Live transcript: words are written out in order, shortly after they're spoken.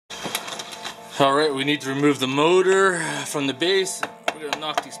Alright, we need to remove the motor from the base. We're going to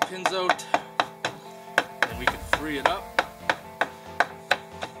knock these pins out and we can free it up.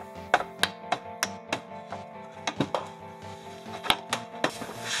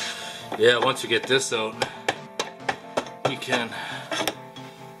 Yeah, once you get this out, we can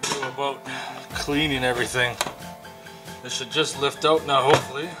go about cleaning everything. This should just lift out now,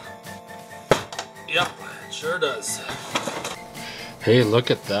 hopefully. Yep, it sure does. Hey, look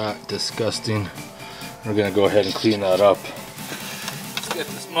at that. Disgusting. We're gonna go ahead and clean that up. Let's get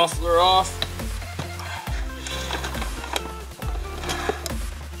this muffler off.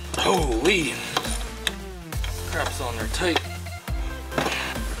 Holy crap's on there tight.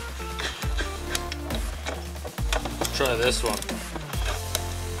 Let's try this one.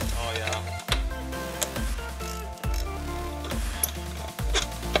 Oh yeah.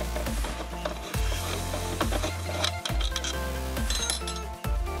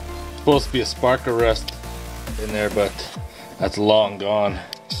 Supposed to be a spark arrest in there, but that's long gone.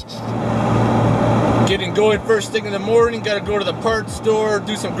 Getting going first thing in the morning, gotta go to the parts store,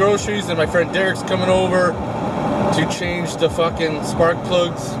 do some groceries, and my friend Derek's coming over to change the fucking spark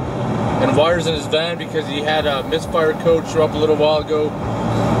plugs and wires in his van because he had a misfire code show up a little while ago.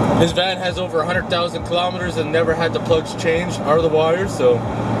 His van has over 100,000 kilometers and never had the plugs changed or the wires, so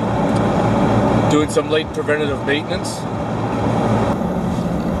doing some late preventative maintenance.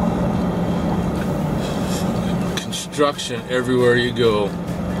 Construction everywhere you go.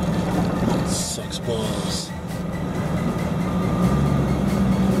 It sucks balls.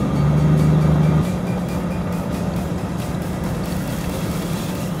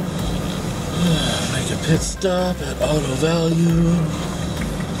 Make a pit stop at Auto Value.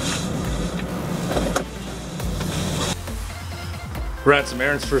 Ran some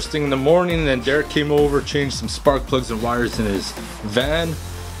errands first thing in the morning, and then Derek came over, changed some spark plugs and wires in his van.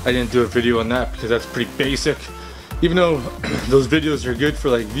 I didn't do a video on that because that's pretty basic. Even though those videos are good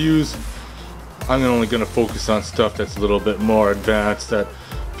for like views, I'm only going to focus on stuff that's a little bit more advanced that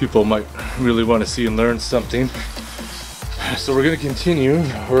people might really want to see and learn something. So we're going to continue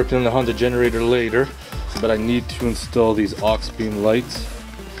working on the Honda generator later, but I need to install these Auxbeam lights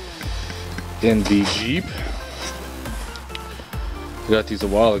in the Jeep. I got these a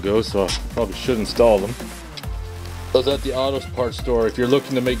while ago, so I probably should install them. I was at the auto parts store. If you're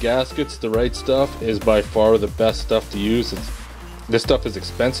looking to make gaskets, the right stuff is by far the best stuff to use. This stuff is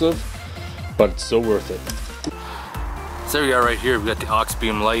expensive, but it's so worth it. So there we are right here. We've got the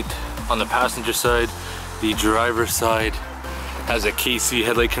Auxbeam light on the passenger side. The driver's side has a KC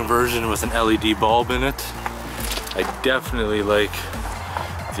headlight conversion with an LED bulb in it. I definitely like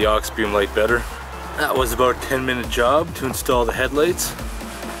the Auxbeam light better. That was about a 10-minute job to install the headlights.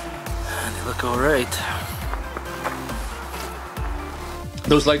 And they look alright.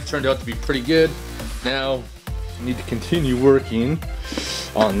 Those lights turned out to be pretty good. Now I need to continue working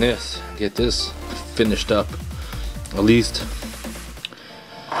on this, get this finished up. At least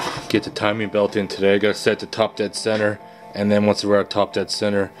get the timing belt in today. I gotta set the top dead center, and then once we're at top dead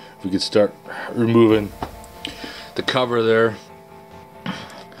center, we could start removing the cover there,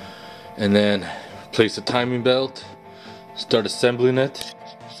 and then place the timing belt, start assembling it.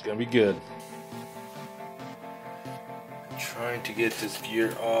 It's gonna be good. Trying to get this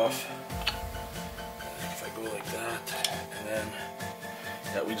gear off. If I go like that, and then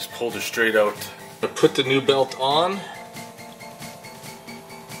yeah, we just pulled it straight out. I put the new belt on.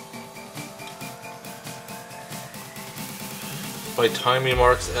 By timing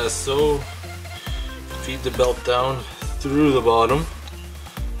marks as so. Feed the belt down through the bottom.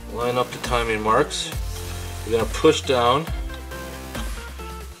 Line up the timing marks. We're gonna push down.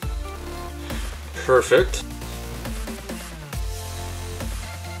 Perfect.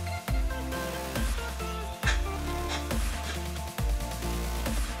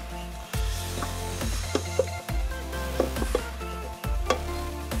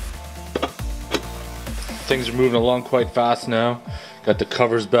 Things are moving along quite fast now. Got the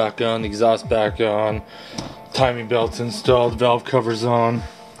covers back on, the exhaust back on, timing belts installed, valve covers on.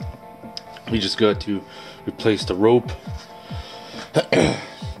 We just got to replace the rope,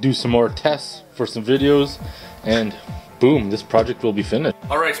 do some more tests for some videos, and boom, this project will be finished.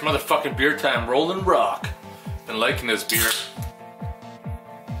 Alright, it's motherfucking beer time. Rolling Rock. Been liking this beer.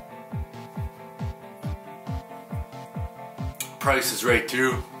 Price is right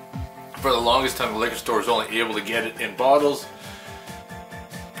too. For the longest time, the liquor store was only able to get it in bottles.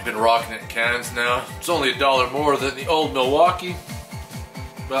 I've been rocking it in cans now. It's only $1 more than the old Milwaukee,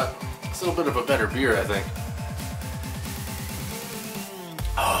 but it's a little bit of a better beer, I think.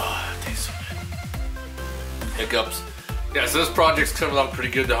 Oh, it tastes so good. Hiccups Yeah, so this project's coming along pretty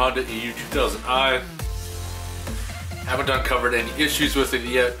good, the Honda EU2000i. Haven't covered any issues with it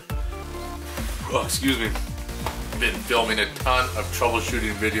yet. Oh, excuse me. Been filming a ton of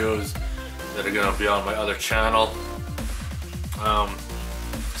troubleshooting videos that are gonna be on my other channel.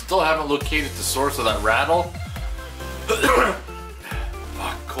 Still haven't located the source of that rattle.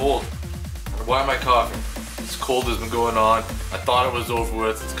 Fuck, cold. Why am I coughing? This cold has been going on. I thought it was over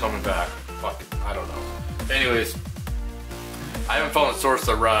with, it's coming back. Fuck, I don't know. Anyways, I haven't found the source of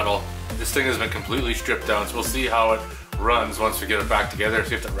the rattle. This thing has been completely stripped down, so we'll see how it runs once we get it back together,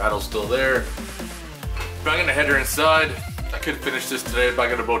 see if the rattle's still there. But I'm gonna head her inside. I could finish this today, but I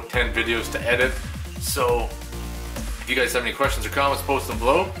got about 10 videos to edit. So, if you guys have any questions or comments, post them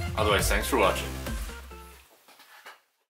below. Otherwise, thanks for watching.